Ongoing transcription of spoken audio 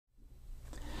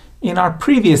In our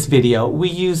previous video, we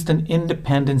used an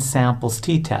independent samples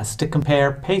t-test to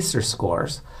compare PACER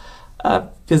scores, a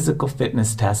physical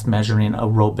fitness test measuring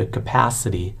aerobic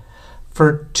capacity,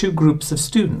 for two groups of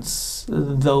students,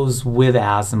 those with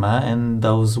asthma and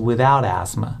those without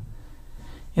asthma.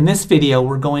 In this video,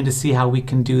 we're going to see how we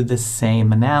can do the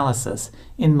same analysis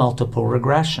in multiple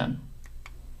regression.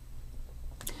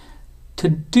 To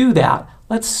do that,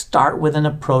 let's start with an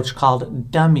approach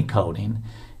called dummy coding,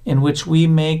 in which we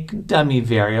make dummy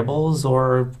variables,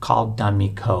 or called dummy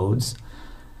codes.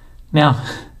 Now,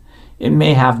 it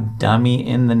may have dummy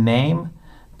in the name,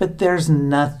 but there's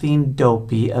nothing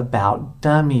dopey about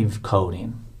dummy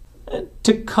coding.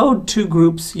 To code two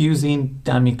groups using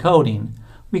dummy coding,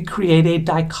 we create a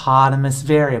dichotomous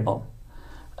variable,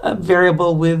 a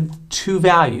variable with two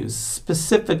values,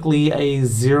 specifically a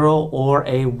 0 or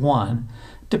a 1,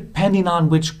 depending on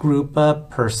which group a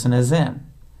person is in.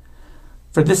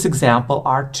 For this example,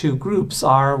 our two groups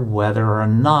are whether or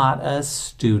not a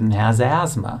student has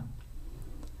asthma.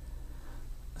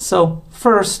 So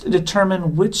first,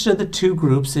 determine which of the two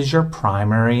groups is your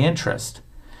primary interest,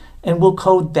 and we'll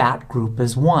code that group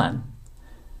as 1.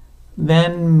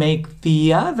 Then make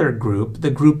the other group,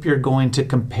 the group you're going to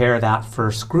compare that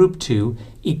first group to,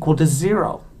 equal to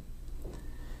 0.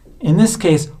 In this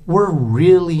case, we're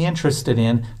really interested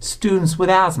in students with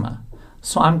asthma.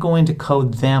 So I'm going to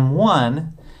code them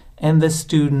 1, and the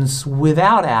students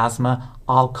without asthma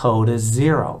I'll code as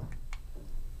 0.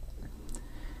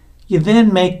 You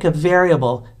then make a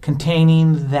variable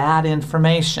containing that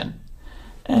information.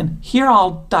 And here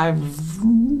I'll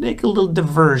make a little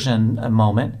diversion a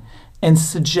moment and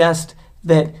suggest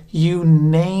that you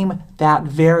name that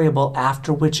variable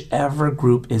after whichever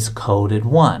group is coded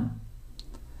 1.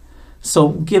 So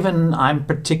given I'm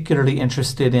particularly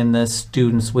interested in the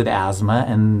students with asthma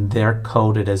and they're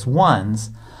coded as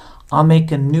 1s, I'll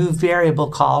make a new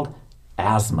variable called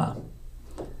asthma.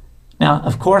 Now,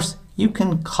 of course, you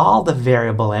can call the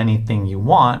variable anything you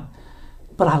want,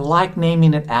 but I like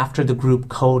naming it after the group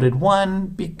coded 1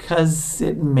 because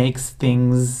it makes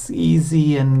things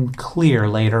easy and clear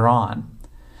later on.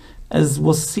 As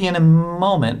we'll see in a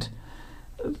moment,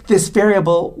 this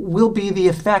variable will be the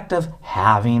effect of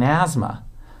having asthma.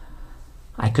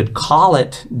 I could call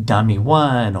it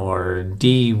dummy1 or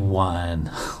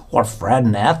D1 or Fred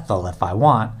and Ethel if I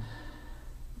want.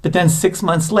 But then 6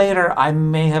 months later, I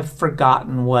may have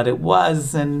forgotten what it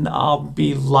was and I'll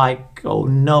be like, oh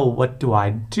no, what do I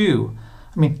do?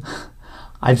 I mean,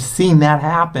 I've seen that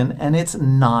happen and it's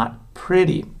not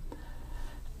pretty.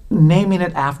 Naming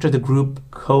it after the group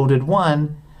coded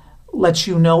 1 lets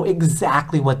you know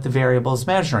exactly what the variable is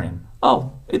measuring.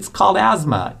 Oh, it's called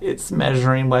asthma. It's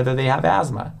measuring whether they have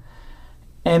asthma.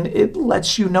 And it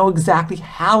lets you know exactly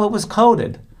how it was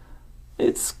coded.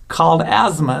 It's called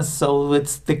asthma, so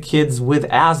it's the kids with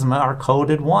asthma are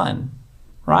coded 1,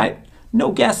 right?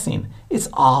 No guessing. It's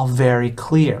all very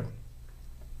clear.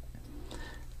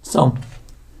 So,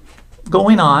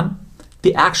 going on,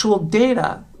 the actual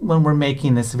data when we're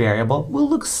making this variable will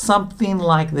look something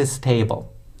like this table.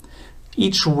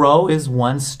 Each row is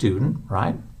one student,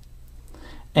 right?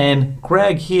 And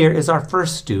Greg here is our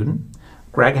first student.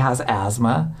 Greg has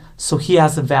asthma, so he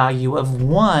has a value of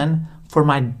 1 for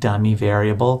my dummy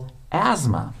variable,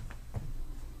 asthma.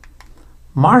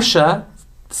 Marcia,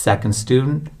 second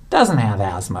student, doesn't have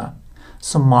asthma,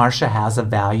 so Marcia has a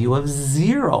value of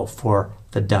 0 for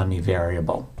the dummy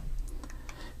variable.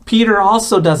 Peter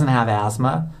also doesn't have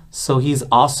asthma, so he's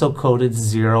also coded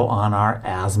 0 on our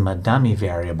asthma dummy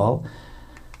variable.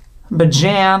 But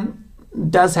Jan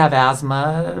does have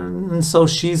asthma, and so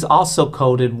she's also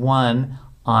coded 1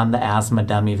 on the asthma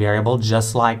dummy variable,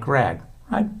 just like Greg.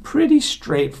 Right? Pretty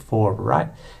straightforward, right?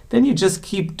 Then you just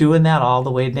keep doing that all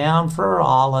the way down for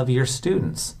all of your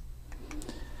students.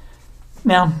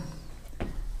 Now,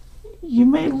 you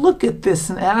may look at this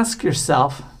and ask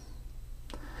yourself,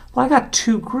 well, I got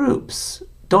two groups.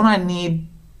 Don't I need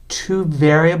two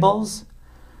variables?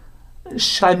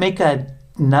 Should I make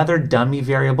another dummy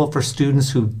variable for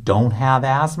students who don't have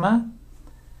asthma?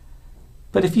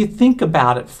 But if you think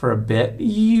about it for a bit,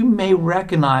 you may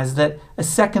recognize that a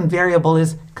second variable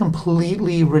is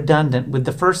completely redundant with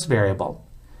the first variable.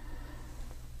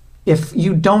 If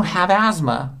you don't have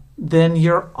asthma, then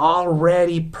you're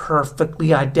already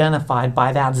perfectly identified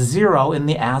by that 0 in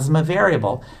the asthma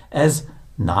variable as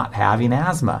not having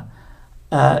asthma.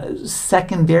 A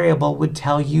second variable would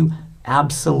tell you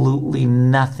absolutely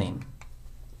nothing.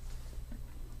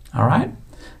 All right?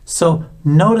 So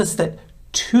notice that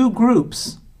two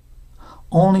groups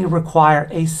only require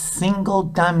a single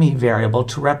dummy variable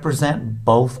to represent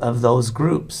both of those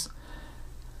groups.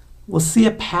 We'll see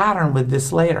a pattern with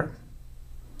this later.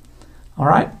 All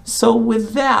right, so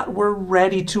with that, we're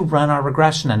ready to run our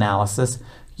regression analysis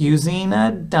using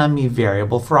a dummy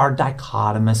variable for our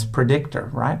dichotomous predictor,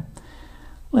 right?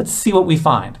 Let's see what we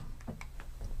find.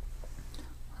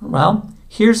 Well,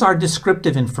 here's our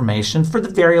descriptive information for the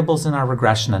variables in our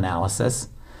regression analysis.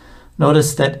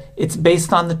 Notice that it's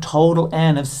based on the total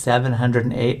n of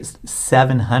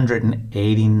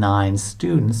 789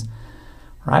 students,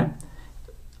 right?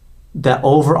 The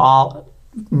overall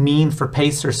mean for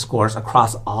PACER scores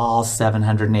across all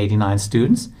 789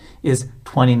 students is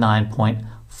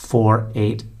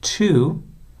 29.482.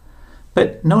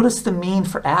 But notice the mean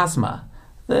for asthma.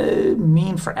 The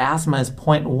mean for asthma is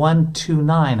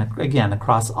 0.129, again,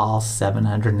 across all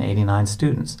 789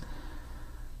 students.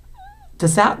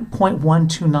 Does that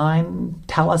 0.129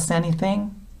 tell us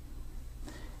anything?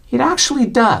 It actually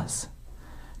does.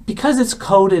 Because it's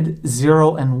coded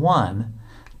 0 and 1,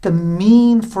 the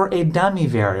mean for a dummy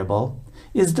variable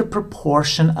is the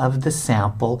proportion of the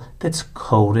sample that's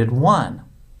coded 1.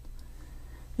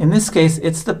 In this case,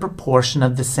 it's the proportion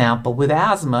of the sample with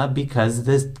asthma because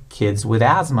the kids with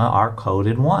asthma are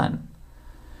coded 1.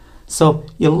 So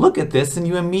you look at this and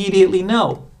you immediately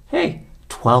know, hey,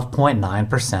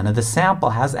 12.9% of the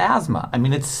sample has asthma. I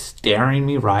mean, it's staring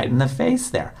me right in the face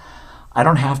there. I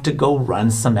don't have to go run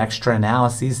some extra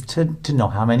analyses to know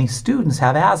how many students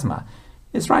have asthma.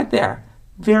 It's right there.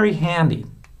 Very handy,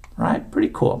 right? Pretty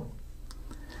cool.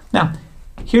 Now,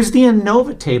 here's the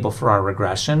ANOVA table for our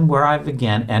regression, where I've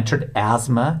again entered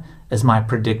asthma as my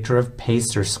predictor of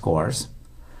PACER scores.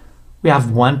 We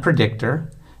have one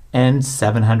predictor and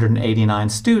 789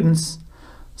 students,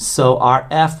 so our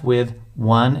F with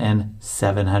 1 and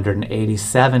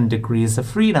 787 degrees of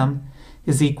freedom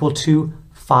is equal to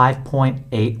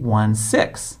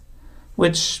 5.816,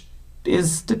 which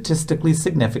is statistically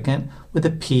significant with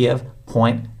a p of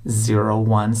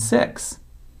 0.016.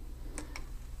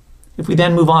 If we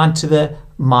then move on to the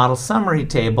model summary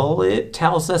table, it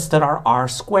tells us that our R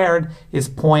squared is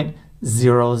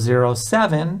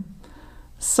 0.007,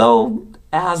 so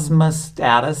asthma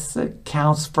status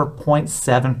accounts for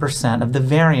 0.7% of the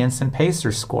variance in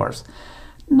PACER scores.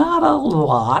 Not a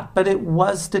lot, but it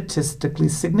was statistically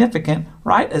significant,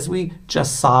 right, as we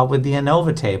just saw with the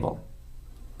ANOVA table.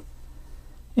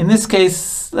 In this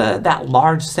case, that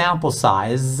large sample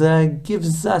size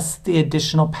gives us the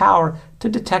additional power to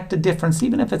detect a difference,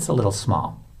 even if it's a little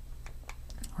small.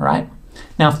 All right?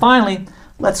 Now, finally,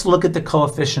 let's look at the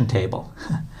coefficient table.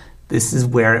 This is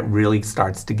where it really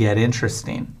starts to get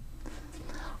interesting.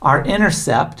 Our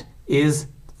intercept is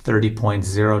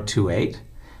 30.028,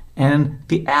 and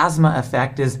the asthma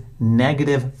effect is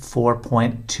negative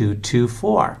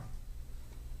 4.224.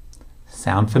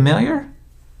 Sound familiar?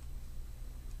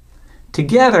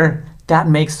 Together, that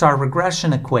makes our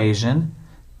regression equation,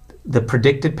 the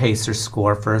predicted PACER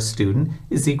score for a student,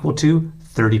 is equal to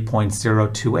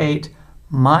 30.028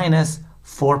 minus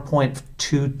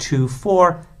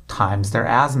 4.224 times their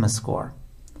asthma score.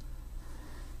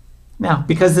 Now,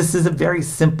 because this is a very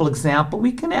simple example,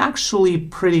 we can actually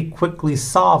pretty quickly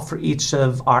solve for each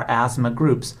of our asthma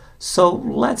groups. So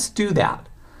let's do that.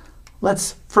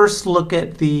 Let's first look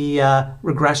at the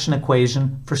regression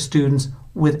equation for students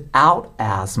without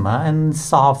asthma and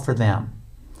solve for them.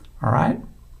 All right?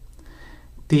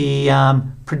 The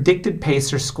predicted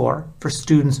PACER score for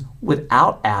students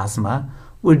without asthma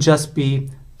would just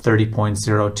be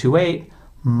 30.028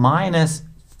 minus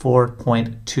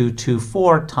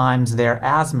 4.224 times their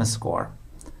asthma score.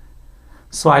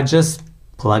 So I just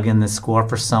plug in the score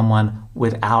for someone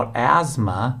without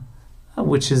asthma,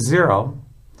 which is 0.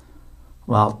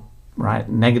 Well, right,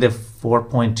 negative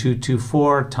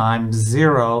 4.224 times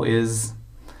 0 is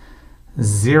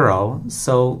 0.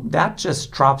 So that just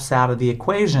drops out of the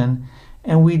equation,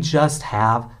 and we just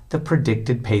have the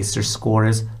predicted PACER score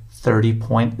is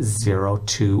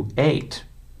 30.028.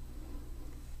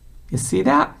 You see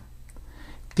that?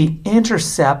 The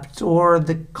intercept, or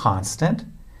the constant,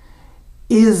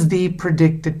 is the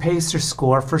predicted PACER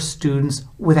score for students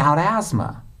without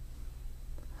asthma.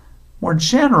 More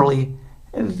generally,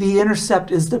 the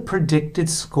intercept is the predicted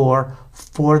score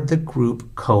for the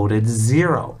group coded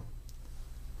 0.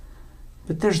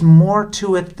 But there's more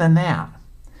to it than that.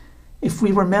 If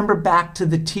we remember back to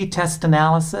the t-test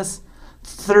analysis,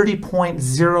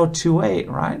 30.028,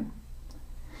 right,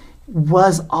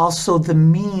 was also the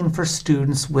mean for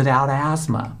students without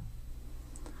asthma.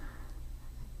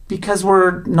 Because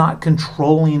we're not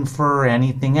controlling for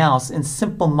anything else, in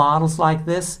simple models like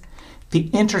this, the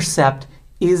intercept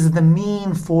is the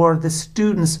mean for the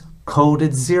students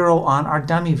coded 0 on our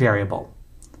dummy variable.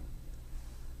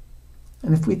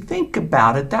 And if we think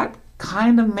about it, that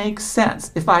kind of makes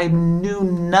sense. If I knew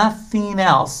nothing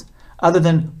else other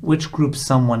than which group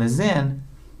someone is in,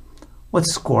 what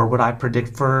score would I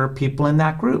predict for people in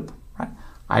that group? Right?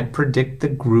 I'd predict the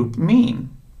group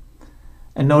mean.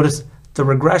 And notice the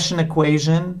regression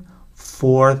equation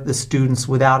for the students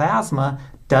without asthma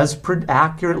does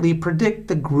accurately predict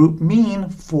the group mean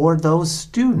for those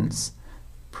students.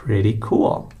 Pretty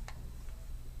cool.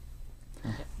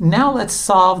 Now let's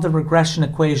solve the regression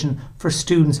equation for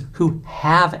students who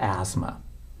have asthma.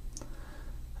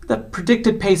 The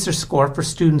predicted PACER score for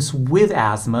students with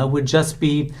asthma would just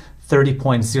be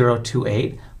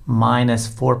 30.028 minus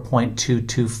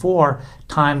 4.224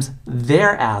 times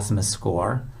their asthma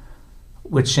score,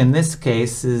 which in this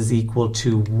case is equal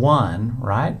to 1,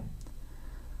 right?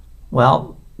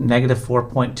 Well, negative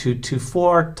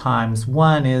 4.224 times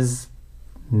 1 is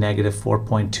negative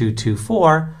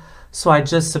 4.224, so I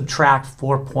just subtract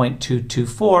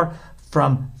 4.224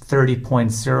 from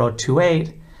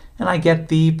 30.028, and I get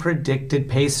the predicted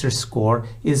PACER score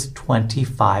is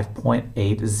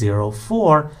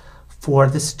 25.804 for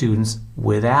the students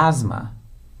with asthma.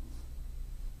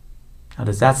 Now,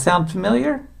 does that sound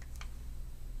familiar?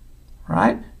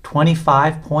 Right?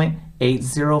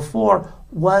 25.804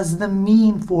 was the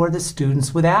mean for the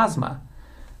students with asthma.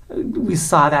 We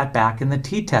saw that back in the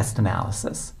t-test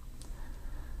analysis.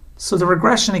 So the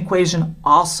regression equation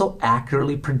also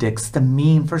accurately predicts the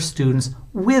mean for students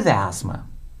with asthma.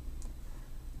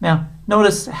 Now,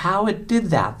 notice how it did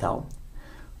that, though.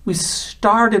 We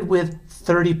started with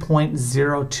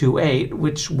 30.028,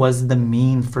 which was the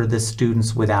mean for the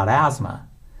students without asthma.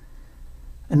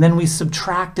 And then we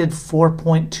subtracted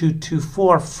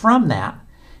 4.224 from that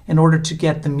in order to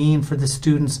get the mean for the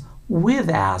students with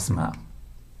asthma.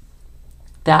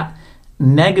 That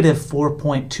negative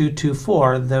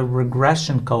 4.224, the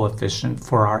regression coefficient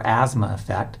for our asthma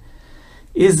effect,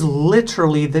 is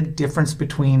literally the difference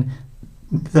between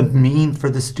the mean for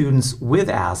the students with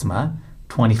asthma,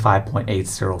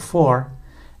 25.804,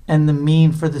 and the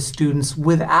mean for the students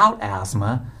without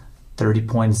asthma,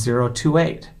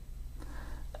 30.028.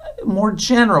 More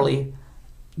generally,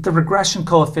 the regression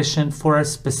coefficient for a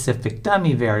specific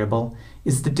dummy variable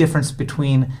is the difference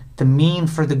between the mean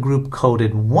for the group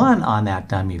coded 1 on that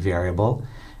dummy variable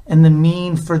and the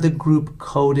mean for the group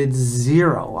coded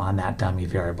 0 on that dummy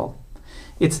variable.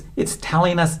 It's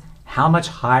telling us how much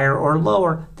higher or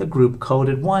lower the group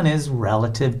coded 1 is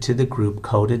relative to the group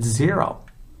coded 0.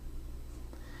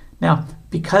 Now,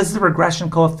 because the regression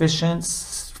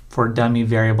coefficients for dummy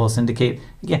variables indicate,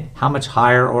 again, how much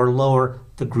higher or lower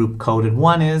the group coded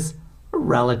 1 is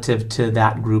relative to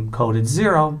that group coded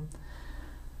 0,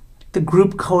 the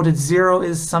group coded 0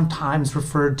 is sometimes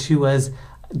referred to as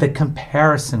the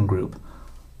comparison group,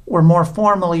 or more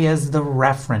formally as the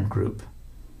referent group.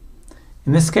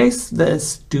 In this case, the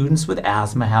students with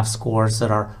asthma have scores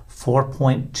that are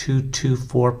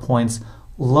 4.224 points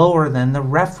lower than the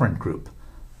referent group,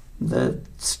 the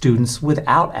students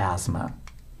without asthma.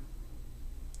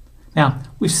 Now,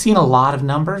 we've seen a lot of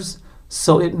numbers,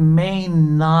 so it may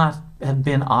not have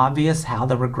been obvious how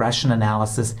the regression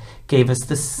analysis gave us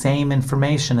the same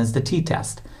information as the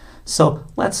t-test. So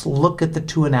let's look at the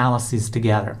two analyses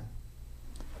together.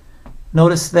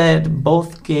 Notice that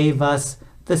both gave us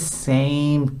the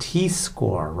same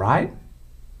t-score, right?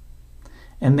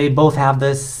 And they both have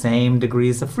the same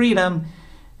degrees of freedom,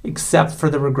 except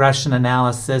for the regression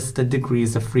analysis, the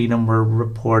degrees of freedom were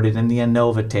reported in the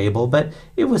ANOVA table, but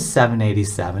it was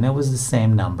 787. It was the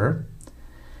same number.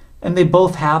 And they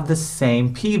both have the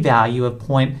same p-value of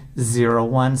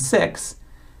 0.016,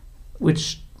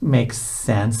 which makes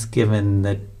sense given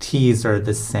the t's are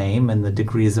the same and the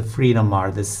degrees of freedom are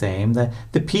the same. The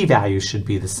p-value should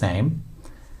be the same.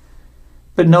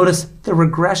 But notice the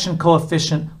regression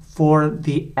coefficient for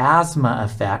the asthma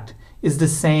effect is the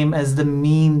same as the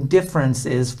mean difference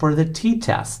is for the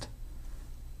t-test.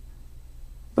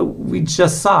 But we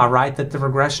just saw, right, that the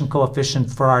regression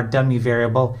coefficient for our dummy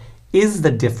variable is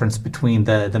the difference between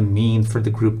the mean for the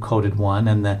group coded 1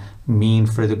 and the mean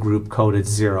for the group coded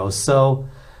 0. So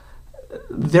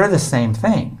they're the same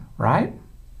thing, right?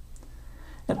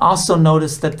 And also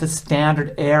notice that the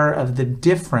standard error of the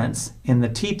difference in the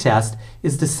t-test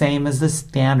is the same as the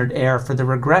standard error for the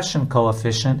regression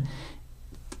coefficient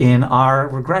in our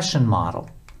regression model.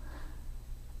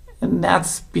 And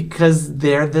that's because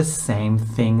they're the same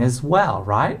thing as well,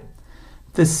 right?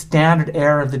 The standard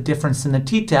error of the difference in the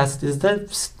t-test is the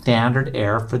standard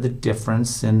error for the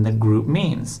difference in the group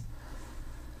means.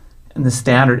 And the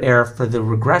standard error for the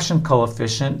regression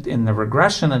coefficient in the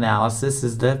regression analysis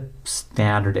is the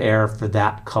standard error for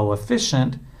that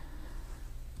coefficient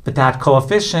But that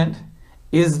coefficient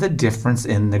is the difference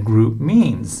in the group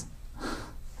means.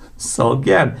 So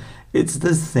again, it's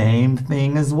the same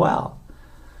thing as well.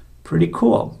 Pretty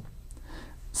cool.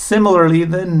 Similarly,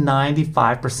 the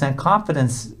 95%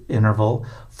 confidence interval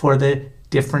for the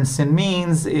difference in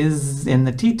means is in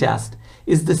the t-test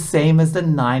is the same as the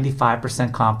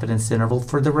 95% confidence interval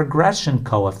for the regression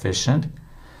coefficient,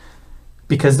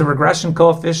 because the regression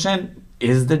coefficient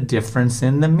is the difference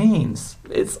in the means.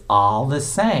 It's all the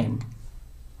same,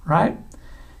 right?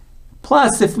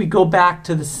 Plus, if we go back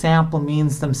to the sample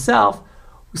means themselves,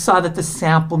 we saw that the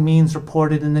sample means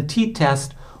reported in the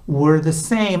t-test were the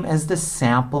same as the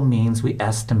sample means we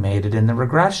estimated in the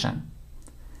regression.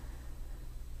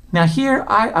 Now here,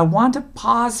 I want to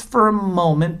pause for a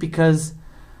moment because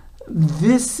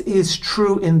this is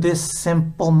true in this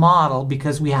simple model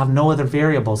because we have no other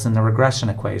variables in the regression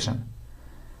equation.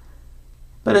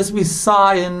 But as we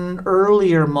saw in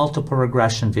earlier multiple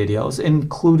regression videos,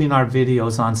 including our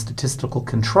videos on statistical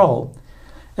control,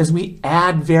 as we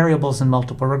add variables in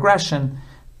multiple regression,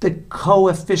 the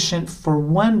coefficient for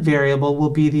one variable will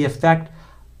be the effect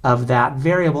of that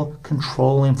variable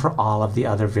controlling for all of the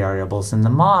other variables in the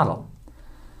model.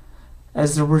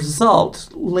 As a result,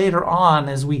 later on,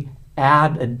 as we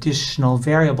add additional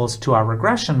variables to our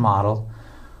regression model,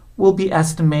 we'll be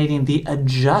estimating the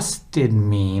adjusted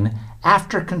mean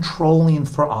after controlling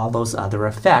for all those other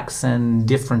effects and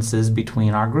differences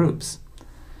between our groups.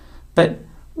 But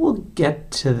we'll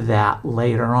get to that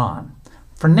later on.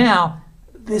 For now,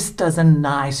 this does a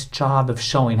nice job of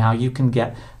showing how you can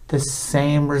get the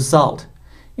same result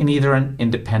in either an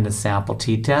independent sample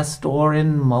t-test or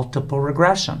in multiple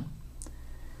regression.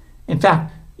 In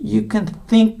fact, you can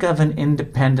think of an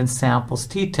independent samples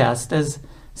t-test as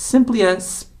simply a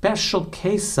special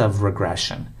case of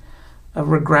regression, a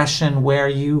regression where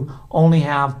you only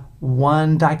have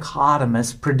one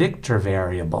dichotomous predictor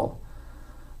variable.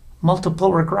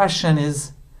 Multiple regression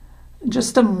is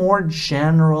just a more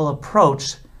general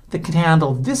approach that can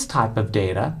handle this type of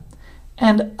data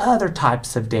and other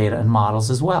types of data and models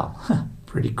as well.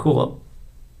 Pretty cool.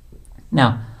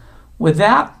 Now, with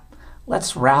that,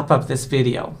 let's wrap up this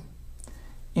video.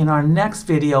 In our next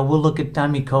video, we'll look at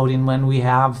dummy coding when we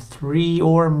have 3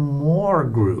 or more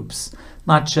groups,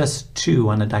 not just 2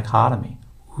 on a dichotomy.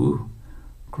 Ooh,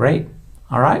 great.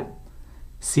 All right.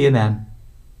 See you then.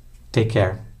 Take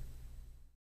care.